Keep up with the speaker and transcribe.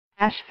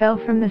Ash fell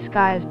from the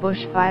sky as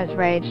bushfires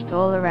raged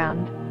all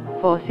around,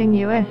 forcing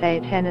USA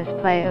tennis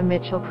player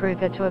Mitchell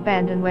Krueger to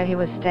abandon where he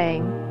was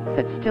staying,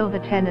 but still the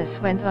tennis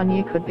went on.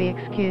 You could be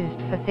excused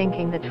for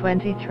thinking the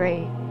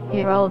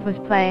 23-year-old was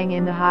playing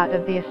in the heart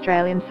of the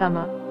Australian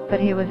summer,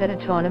 but he was at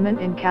a tournament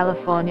in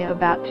California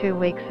about 2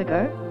 weeks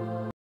ago.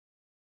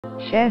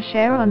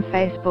 Share on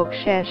Facebook,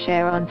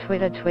 share on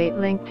Twitter. Tweet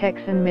link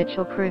Texan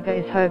Mitchell Krueger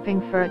is hoping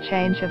for a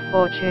change of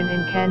fortune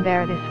in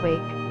Canberra this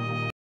week.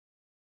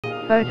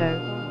 Photo: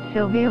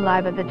 Sylvia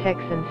Leiber. The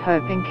Texans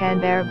hoping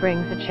Canberra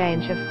brings a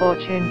change of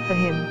fortune for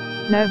him.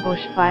 No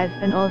bushfires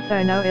and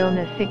also no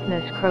illness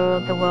sickness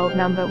cruelled the world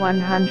number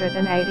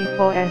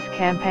 184's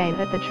campaign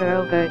at the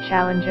Krueger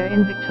Challenger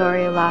in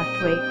Victoria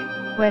last week,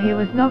 where he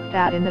was knocked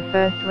out in the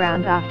first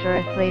round after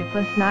a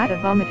sleepless night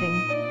of vomiting.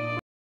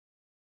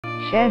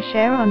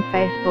 Share on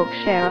Facebook,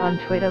 share on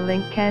Twitter.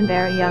 Link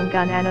Canberra young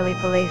gun Annalee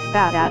police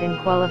bowed out in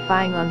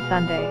qualifying on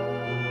Sunday.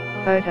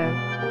 Photo: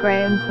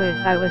 Graham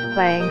Clues. I was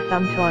playing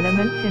some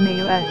tournaments in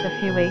the US a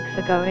few weeks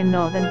ago in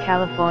Northern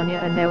California,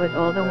 and there was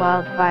all the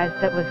wildfires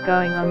that was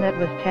going on. That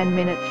was 10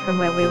 minutes from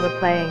where we were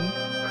playing,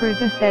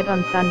 Krueger said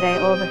on Sunday.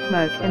 All the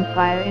smoke and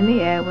fire in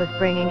the air was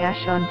bringing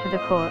ash onto the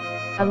court.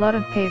 A lot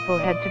of people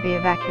had to be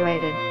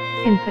evacuated,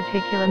 in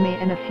particular me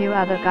and a few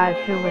other guys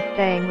who were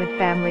staying with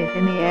families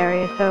in the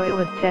area, so it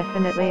was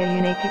definitely a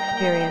unique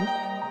experience.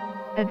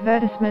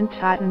 Advertisement: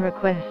 Titan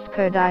requests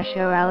code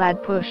ISHO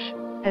ALAD push,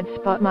 at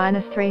spot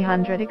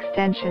 -300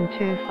 extension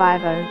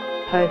 250,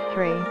 post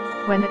 3,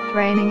 when it's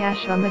raining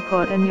ash on the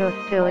court and you're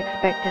still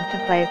expected to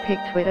play. Pic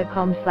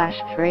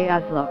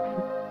twitter.com/3uzlock,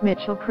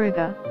 Mitchell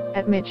Krueger,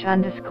 at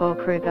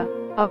Mitch_Krueger,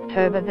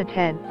 October the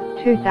 10th,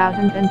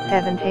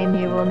 2017.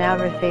 You will now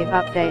receive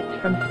updates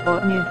from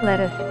Sport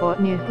Newsletter. Sport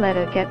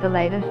Newsletter. Get the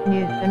latest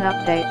news and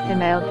updates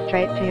emailed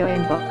straight to your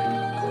inbox.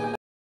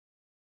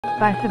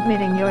 By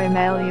submitting your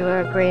email, you are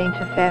agreeing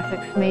to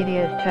Fairfax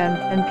Media's terms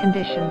and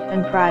conditions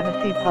and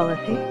privacy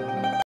policy.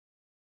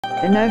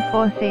 The No.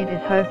 4 seed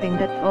is hoping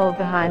that's all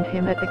behind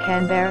him at the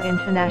Canberra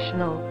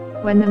International,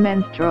 when the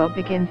men's draw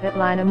begins at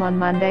Lyneham on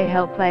Monday.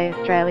 He'll play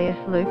Australia's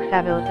Luke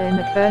Saville in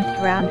the first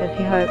round as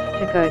he hopes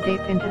to go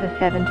deep into the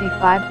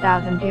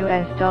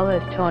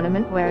 $75,000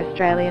 tournament, where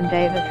Australian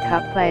Davis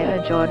Cup player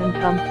Jordan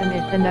Thompson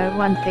is the No.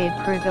 1 seed.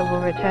 Krueger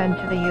will return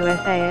to the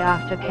USA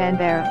after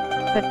Canberra,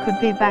 but could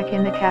be back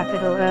in the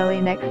capital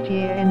early next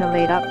year. In the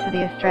lead up to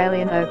the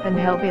Australian Open,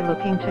 he'll be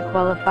looking to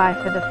qualify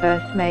for the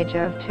first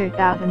major of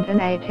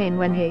 2018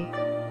 when he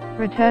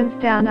returns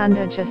down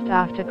under just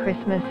after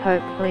Christmas.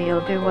 Hopefully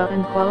he'll do well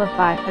and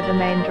qualify for the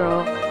main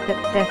draw.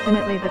 That's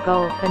definitely the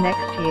goal for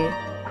next year,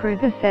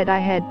 Krueger said. I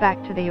head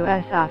back to the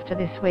US after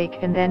this week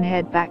and then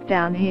head back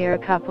down here a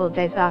couple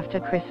days after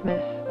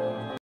Christmas.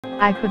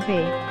 I could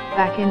be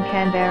back in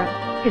Canberra.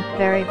 It's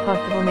very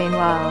possible.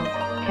 Meanwhile,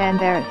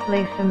 Canberra's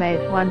Lisa Mays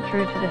won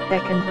through to the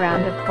second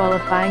round of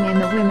qualifying in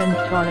the women's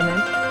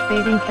tournament,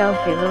 beating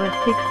Kelsey Lewis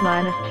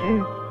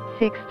 6-2,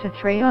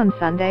 6-3 on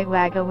Sunday.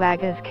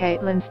 Wagga's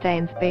Caitlin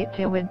Staines beat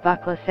Tyward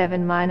Buckler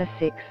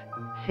 7-6,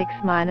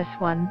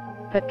 6-1,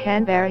 but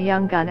Canberra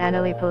young gun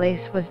Annalee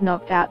Police was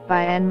knocked out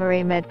by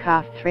Anne-Marie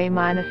Metcalf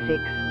 3-6,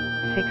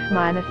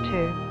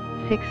 6-2,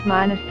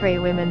 6-3.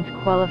 Women's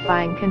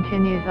qualifying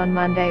continues on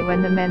Monday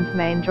when the men's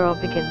main draw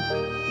begins.